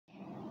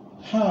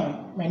Hi,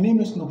 my name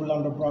is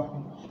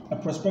Brako, a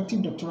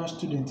prospective doctoral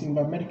student in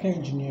biomedical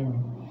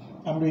engineering.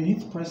 I'm the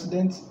youth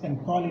president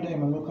and choir leader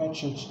in my local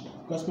church,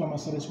 Gospel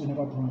Mercedes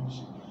Winneba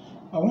branch.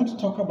 I want to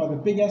talk about the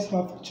biggest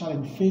health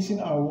challenge facing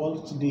our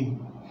world today.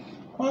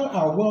 While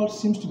our world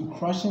seems to be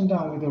crashing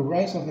down with the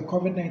rise of the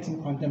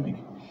COVID-19 pandemic,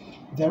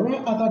 there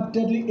are other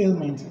deadly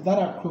ailments that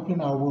are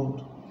crippling our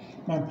world,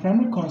 my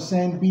primary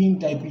concern being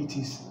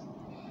diabetes.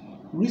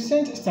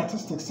 Recent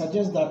statistics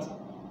suggest that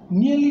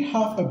nearly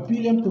 500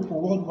 million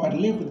people worldwide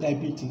live with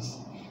diabetes,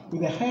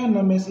 with the higher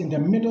numbers in the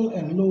middle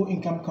and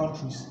low-income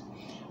countries.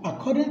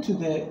 According to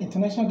the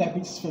International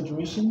Diabetes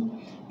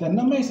Federation, the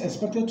number is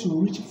expected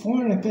to reach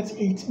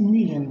 438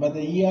 million by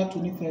the year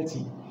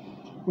 2030,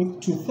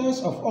 with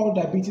two-thirds of all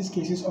diabetes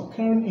cases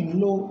occurring in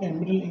low and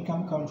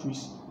middle-income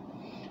countries.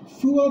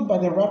 Fueled by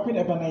the rapid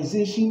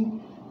urbanization,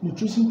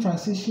 nutrition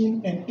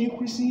transition, and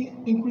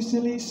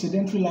increasingly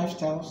sedentary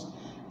lifestyles,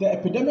 the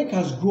epidemic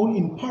has grown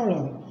in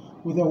parallel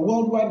with a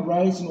worldwide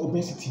rise in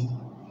obesity.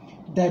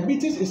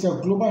 Diabetes is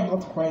a global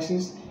health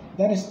crisis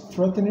that is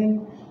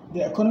threatening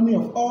the economy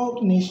of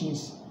all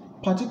nations,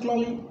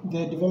 particularly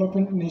the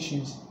developing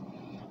nations.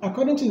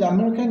 According to the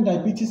American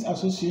Diabetes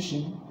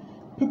Association,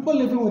 people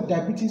living with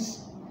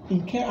diabetes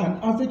incur an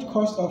average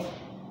cost of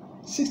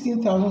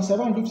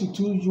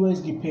 $16,752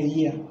 USD per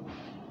year,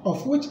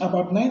 of which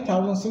about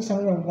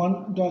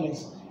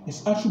 $9,601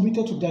 is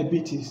attributed to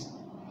diabetes.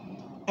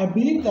 I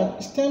believe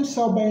that stem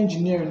cell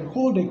bioengineering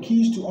hold the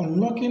keys to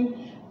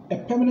unlocking a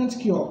permanent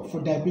cure for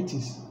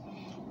diabetes.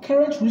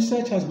 Current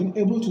research has been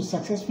able to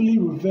successfully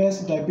reverse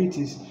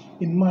diabetes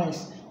in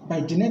mice by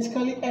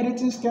genetically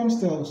editing stem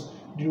cells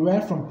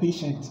derived from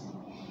patients.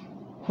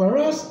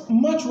 Whereas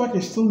much work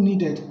is still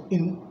needed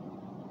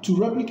to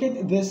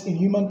replicate this in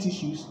human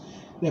tissues,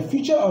 the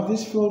future of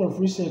this field of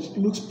research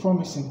looks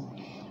promising.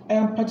 I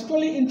am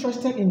particularly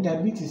interested in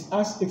diabetes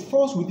as it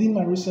falls within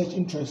my research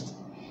interest.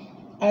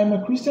 I am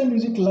a Christian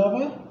music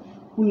lover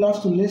who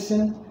loves to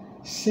listen,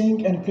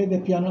 sing, and play the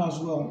piano as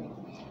well.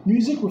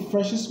 Music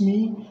refreshes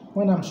me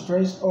when I'm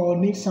stressed or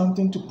need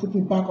something to put me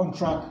back on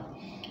track.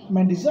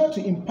 My desire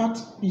to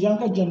impact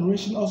younger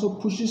generation also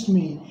pushes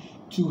me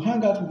to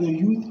hang out with the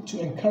youth to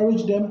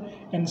encourage them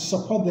and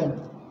support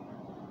them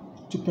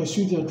to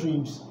pursue their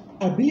dreams.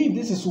 I believe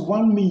this is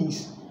one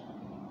means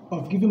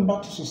of giving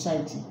back to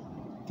society.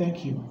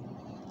 Thank you.